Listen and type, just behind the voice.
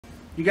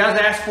You guys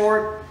asked for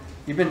it.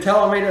 You've been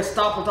telling me to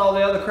stop with all the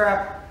other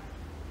crap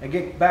and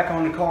get back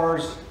on the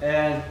cars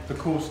and the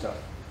cool stuff.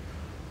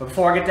 But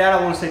before I get that,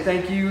 I want to say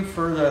thank you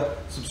for the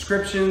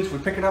subscriptions. We're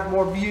picking up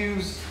more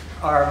views,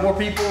 or more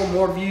people,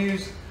 more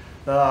views.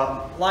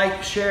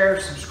 Like,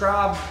 share,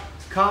 subscribe,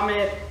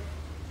 comment.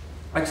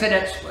 Like I said,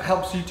 that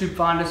helps YouTube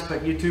find us,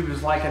 but YouTube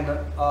is liking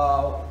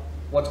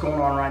what's going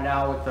on right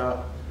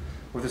now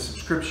with the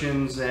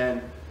subscriptions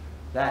and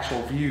the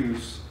actual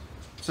views.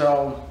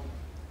 So,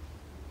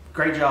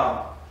 great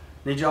job.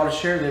 Need y'all to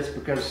share this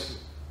because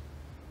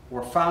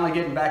we're finally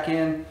getting back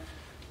in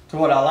to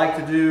what I like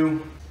to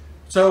do.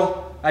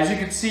 So, as you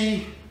can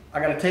see, I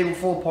got a table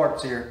full of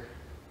parts here.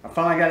 I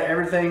finally got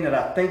everything that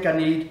I think I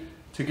need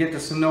to get the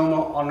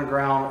Sonoma on the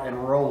ground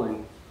and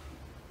rolling.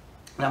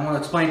 And I'm going to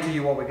explain to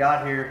you what we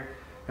got here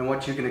and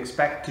what you can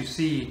expect to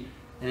see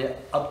in the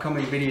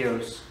upcoming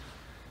videos.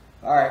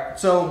 Alright,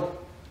 so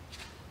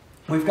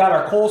we've got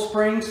our coil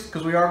springs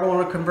because we are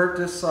going to convert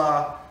this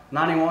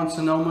 91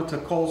 Sonoma to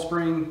coil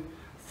spring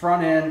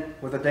front end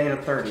with a Dana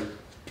 30.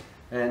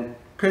 And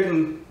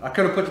I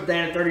could have put the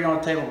Dana 30 on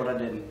the table, but I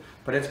didn't.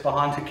 But it's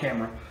behind the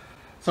camera.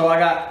 So I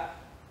got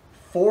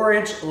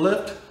 4-inch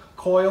lift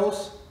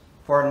coils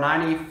for a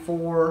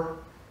 94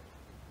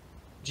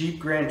 Jeep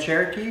Grand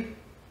Cherokee.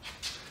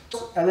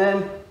 And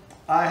then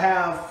I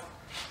have,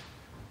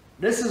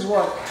 this is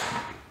what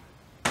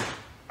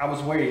I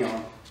was waiting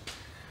on.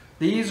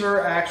 These are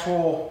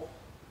actual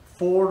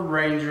Ford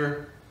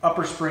Ranger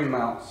upper spring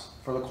mounts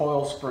for the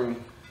coil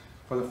spring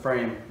for the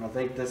frame. I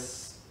think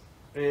this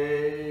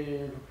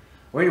is,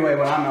 well, anyway,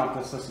 when I mount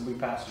this will be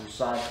passenger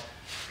side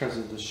because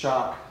of the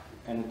shock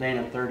and the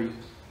Dana 30.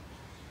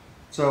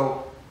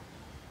 So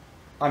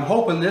I'm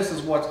hoping this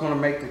is what's going to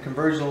make the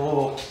conversion a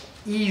little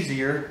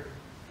easier.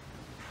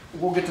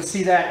 We'll get to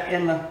see that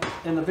in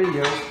the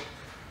video.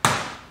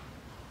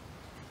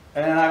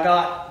 And then I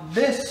got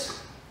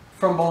this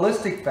from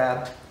Ballistic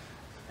Fab,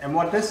 and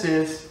what this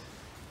is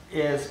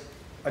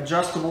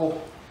adjustable.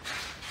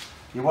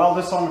 You weld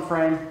this on the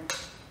frame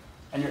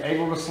and you're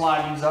able to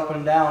slide these up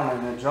and down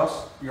and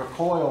adjust your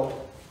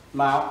coil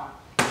mount,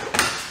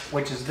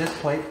 which is this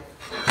plate.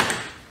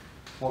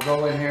 Will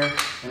go in here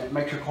and it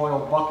makes your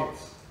coil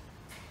buckets.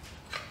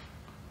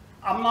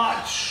 I'm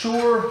not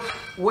sure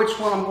which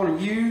one I'm going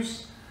to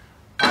use.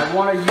 I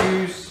want to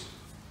use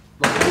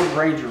the Ford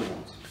Ranger ones.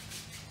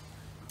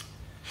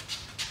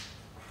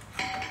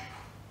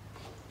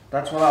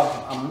 That's what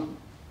I'm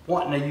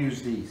wanting to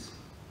use these.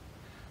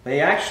 They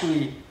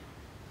actually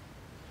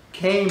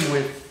came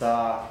with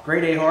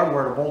grade A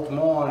hardware to bolt them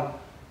on,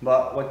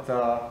 but with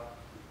the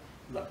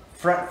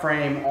front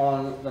frame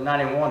on the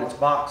 91, it's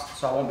boxed,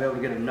 so I won't be able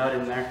to get a nut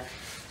in there.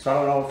 So I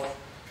don't know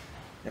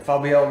if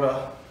I'll be able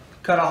to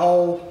cut a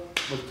hole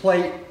with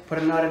plate, put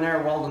a nut in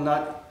there, weld a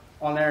nut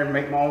on there and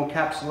make my own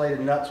encapsulated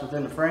nuts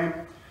within the frame,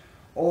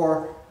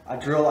 or I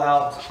drill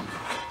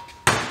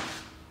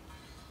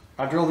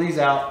these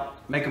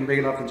out, make them big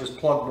enough and just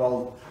plug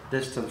weld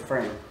this to the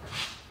frame.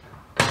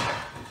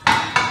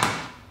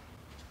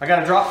 I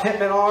got a drop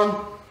pitman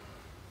arm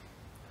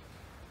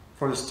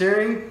for the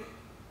steering.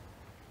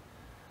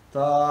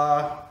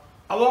 I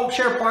won't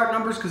share part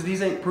numbers because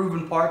these ain't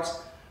proven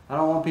parts. I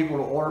don't want people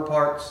to order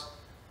parts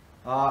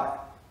and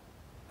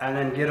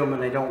then get them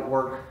and they don't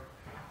work.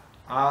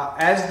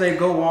 As they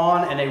go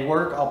on and they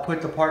work, I'll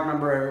put the part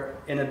number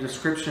in the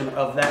description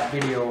of that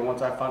video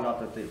once I find out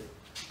that they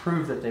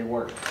prove that they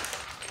work.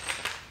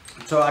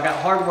 So I got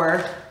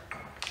hardware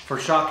for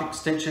shock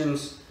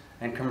extensions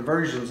and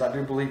conversions. I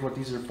do believe what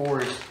these are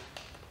for is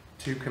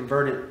to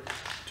convert it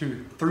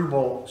to through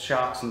bolt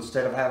shocks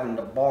instead of having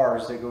the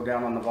bars that go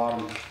down on the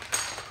bottom.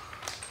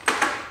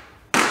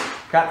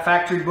 Got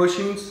factory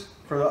bushings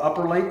for the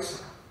upper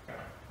links.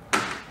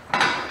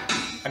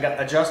 I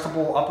got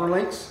adjustable upper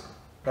links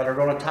that are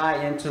going to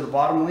tie into the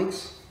bottom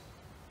links.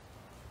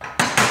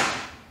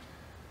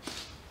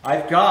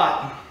 I've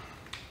got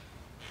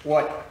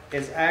what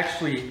is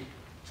actually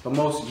the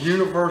most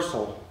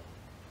universal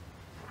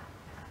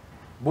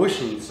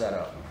bushing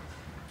setup.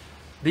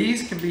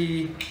 These can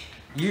be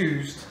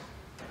used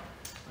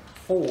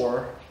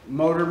for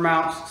motor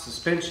mounts,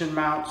 suspension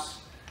mounts,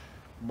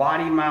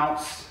 body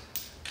mounts,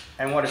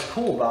 and what is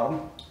cool about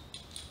them,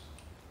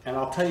 and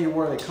I'll tell you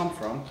where they come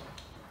from.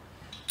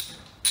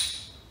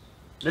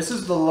 This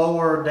is the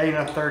lower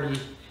Dana 30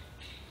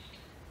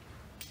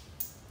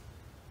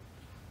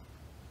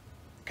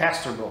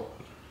 caster bolt.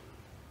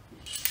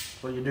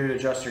 What you do to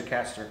adjust your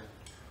caster.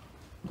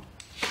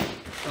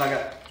 And I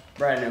got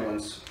brand new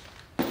ones.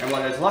 And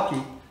when I was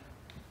lucky,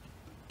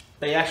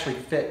 they actually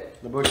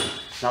fit the bushing.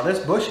 Now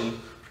this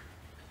bushing,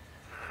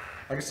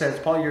 like I said,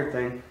 it's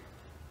polyurethane.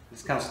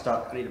 It's kind of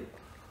stuck.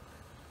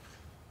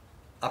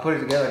 I put it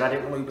together and I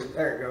didn't lube it.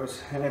 There it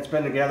goes. And it's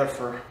been together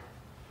for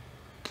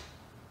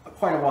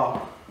quite a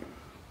while.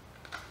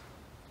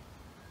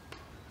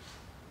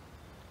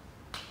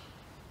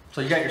 So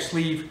you got your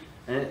sleeve,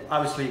 and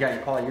obviously you got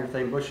your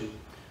polyurethane bushing.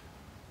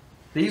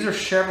 These are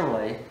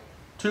Chevrolet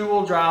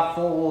 2-wheel drive,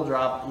 4-wheel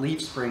drive leaf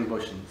spring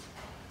bushings.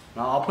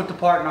 Now I'll put the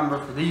part number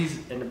for these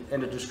in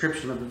the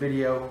description of the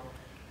video,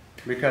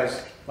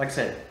 because like I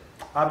said,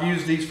 I've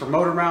used these for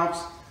motor mounts.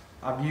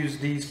 I've used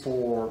these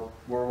for,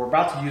 where we're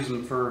about to use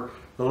them for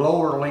the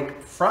lower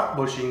link front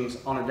bushings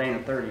on a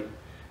Dana 30.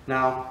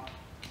 Now,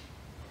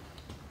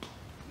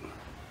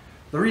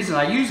 the reason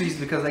I use these is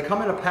because they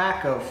come in a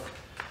pack of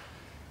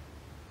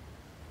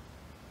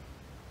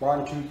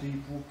 1, 2, 3,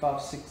 4,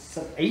 5, 6,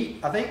 7, 8,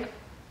 I think.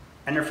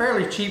 And they're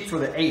fairly cheap for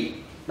the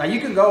 8. Now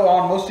you can go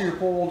on most of your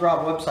 4-wheel drive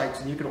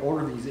websites and you can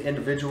order these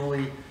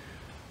individually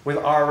with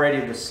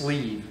already the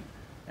sleeve.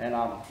 And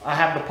I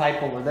have the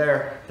pipe over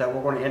there that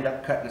we're going to end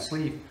up cutting the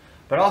sleeve.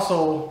 But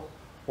also,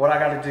 what I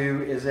got to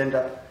do is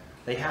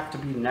they have to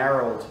be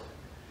narrowed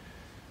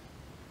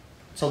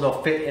so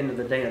they'll fit into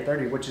the Dana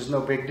 30, which is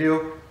no big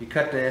deal. You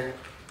cut the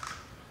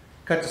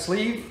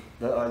sleeve,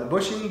 the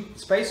bushing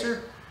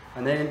spacer,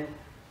 and then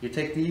you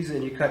take these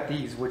and you cut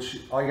these,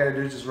 which all you got to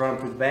do is just run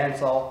them through the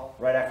bandsaw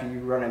right after you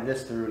run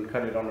this through and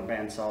cut it on the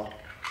bandsaw.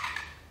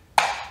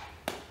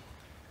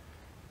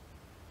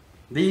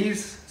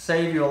 These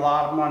save you a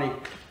lot of money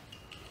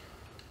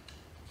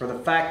for the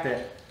fact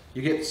that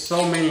you get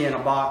so many in a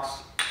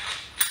box,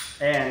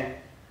 and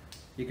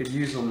you could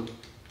use them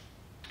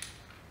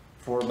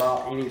for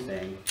about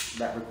anything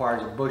that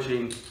requires a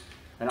bushing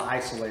and an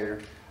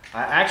isolator.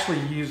 I actually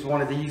used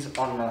one of these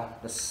on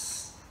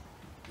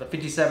the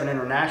 57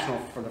 International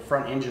for the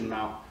front engine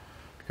mount,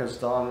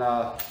 because on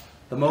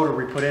the motor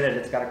we put in it,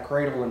 it's got a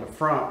cradle in the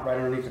front right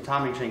underneath the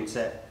timing chain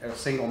set, a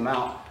single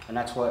mount, and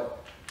that's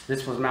what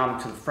this was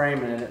mounted to the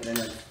frame, and then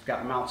it's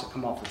got mounts that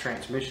come off the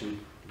transmission.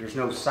 There's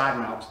no side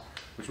mounts,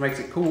 which makes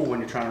it cool when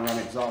you're trying to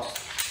run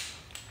exhaust.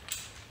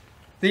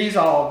 These,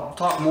 I'll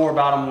talk more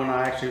about them when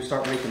I actually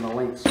start making the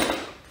links.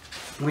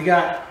 We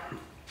got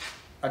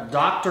a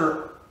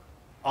Dr.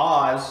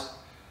 Oz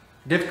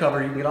diff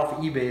cover you can get off of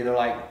eBay. They're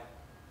like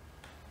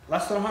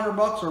less than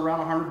 $100 or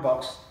around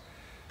 $100.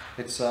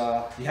 It's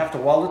you have to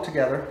weld it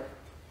together.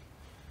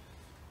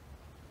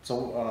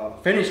 So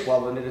finish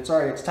welding it.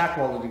 It's tack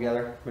welded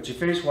together, but you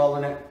finish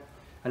welding it,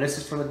 and this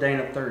is for the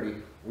Dana 30.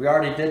 We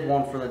already did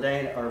one for the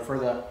Dana, or for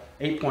the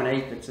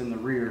 8.8 that's in the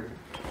rear.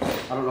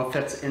 I don't know if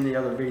that's in the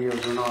other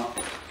videos or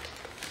not.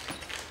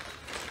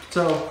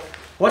 So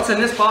what's in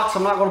this box,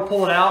 I'm not going to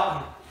pull it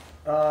out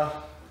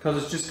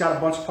because it's just got a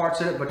bunch of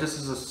parts in it, but this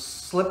is a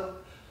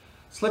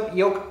slip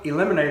yoke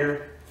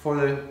eliminator for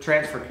the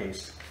transfer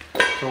case.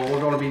 So we're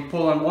going to be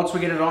pulling, once we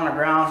get it on the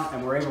ground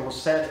and we're able to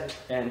set it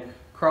and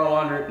crawl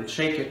under it and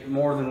shake it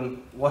more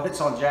than what it's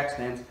on jack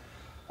stands,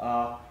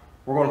 we're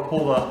going to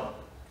pull the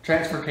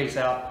transfer case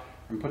out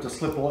and put the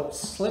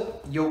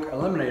slip yoke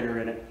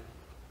eliminator in it,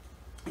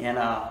 and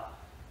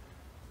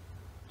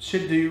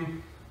should do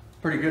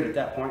pretty good at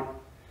that point.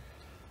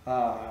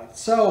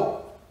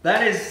 So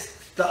that is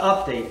the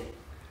update.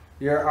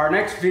 Our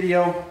next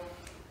video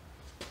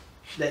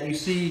that you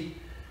see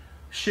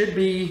should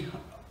be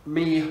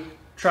me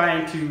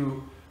trying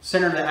to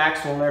center the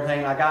axle and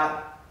everything. I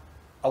got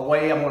a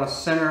way I'm going to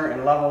center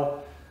and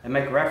level and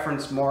make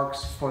reference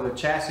marks for the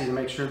chassis to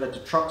make sure that the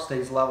truck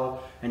stays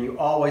level, and you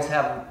always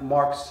have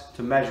marks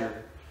to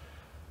measure,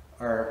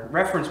 or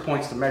reference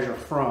points to measure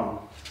from.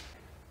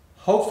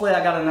 Hopefully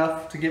I got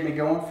enough to get me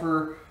going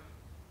for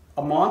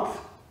a month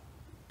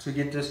to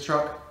get this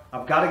truck.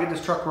 I've got to get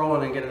this truck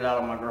rolling and get it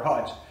out of my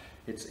garage.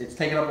 It's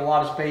taking up a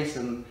lot of space,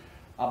 and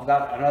I've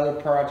got another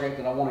project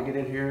that I want to get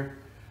in here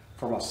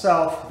for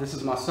myself. This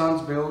is my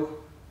son's build.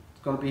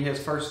 It's going to be his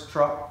first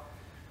truck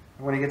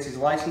when he gets his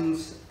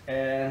license,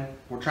 and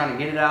we're trying to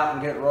get it out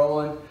and get it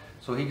rolling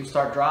so he can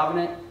start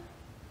driving it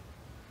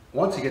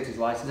once he gets his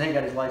license. He ain't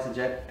got his license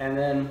yet, and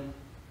then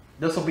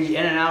this will be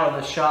in and out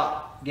of the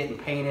shop getting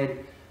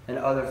painted and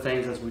other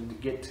things as we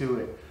get to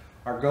it.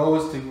 Our goal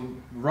is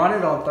to run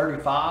it on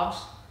 35s.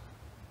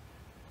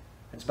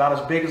 It's about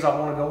as big as I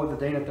want to go with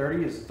the Dana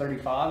 30 is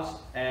 35s,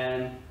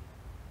 and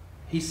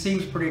he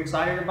seems pretty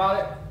excited about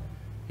it.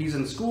 He's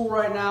in school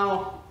right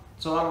now,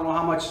 so I don't know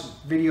how much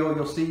video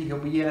you'll see. He'll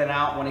be in and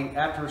out when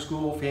after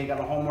school. If he ain't got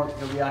no homework,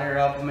 he'll be out here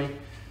helping me.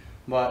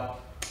 But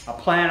I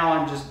plan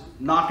on just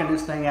knocking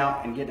this thing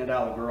out and getting it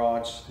out of the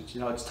garage.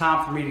 It's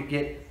time for me to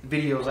get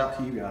videos out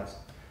to you guys,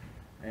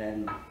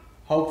 and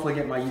hopefully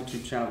get my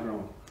YouTube channel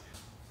growing.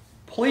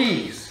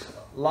 Please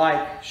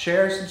like,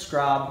 share,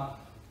 subscribe,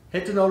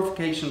 hit the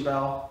notification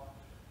bell,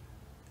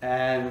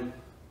 and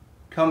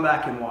come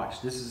back and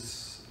watch. This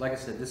is, like I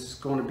said, this is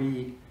going to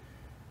be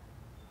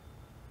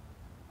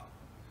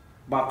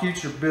my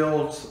future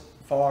builds as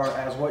far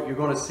as what you're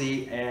going to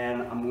see,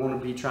 and I'm going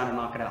to be trying to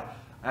knock it out.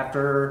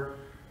 After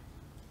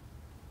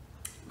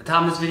the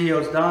time this video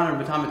is done and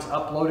the time it's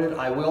uploaded,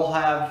 I will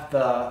have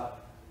the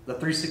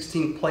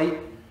 3/16 plate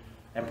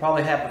and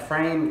probably have the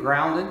frame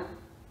grounded.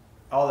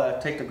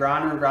 Take the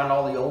grinder and grind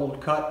all the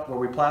old cut where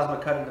we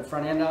plasma cutted the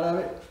front end out of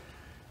it,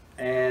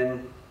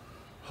 and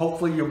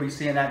hopefully you'll be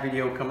seeing that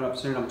video coming up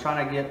soon. I'm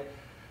trying to get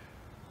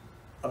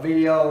a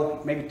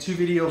video, maybe 2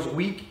 videos a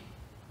week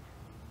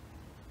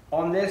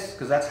on this,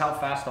 because that's how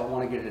fast I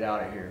want to get it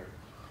out of here.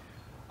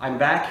 I'm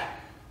back.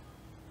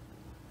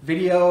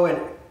 Video and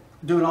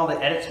doing all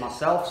the edits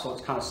myself, so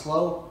it's kind of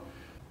slow.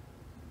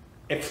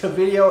 If the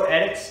video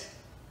edits,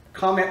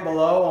 comment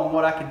below on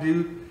what I could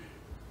do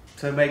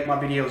to make my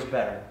videos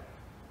better,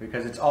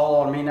 because it's all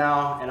on me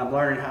now, and I'm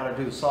learning how to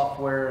do the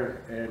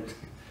software. And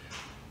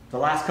the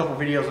last couple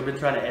videos I've been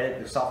trying to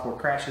edit, the software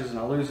crashes and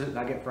I lose it and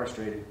I get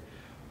frustrated.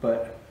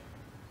 But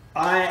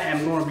I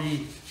am going to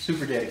be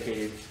super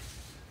dedicated.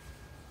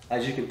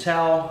 As you can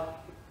tell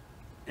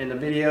in the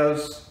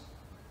videos,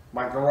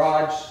 my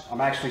garage,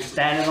 I'm actually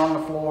standing on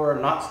the floor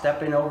and not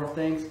stepping over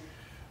things.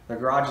 The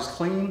garage is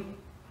clean.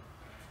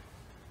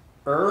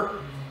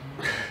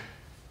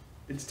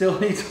 It still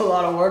needs a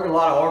lot of work, a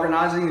lot of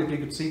organizing. If you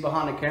could see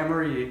behind the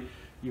camera,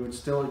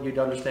 you'd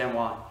understand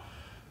why.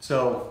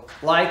 So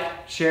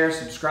like, share,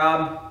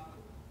 subscribe,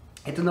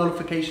 hit the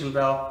notification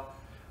bell,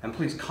 and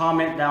please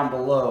comment down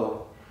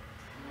below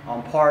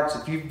on parts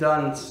if you've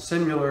done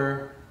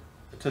similar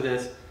to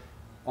this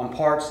on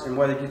parts, and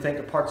whether you think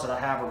the parts that I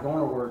have are going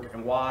to work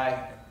and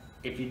why.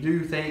 If you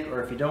do think,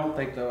 or if you don't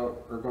think they are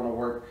going to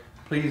work,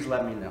 please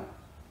let me know.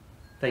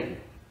 Thank you.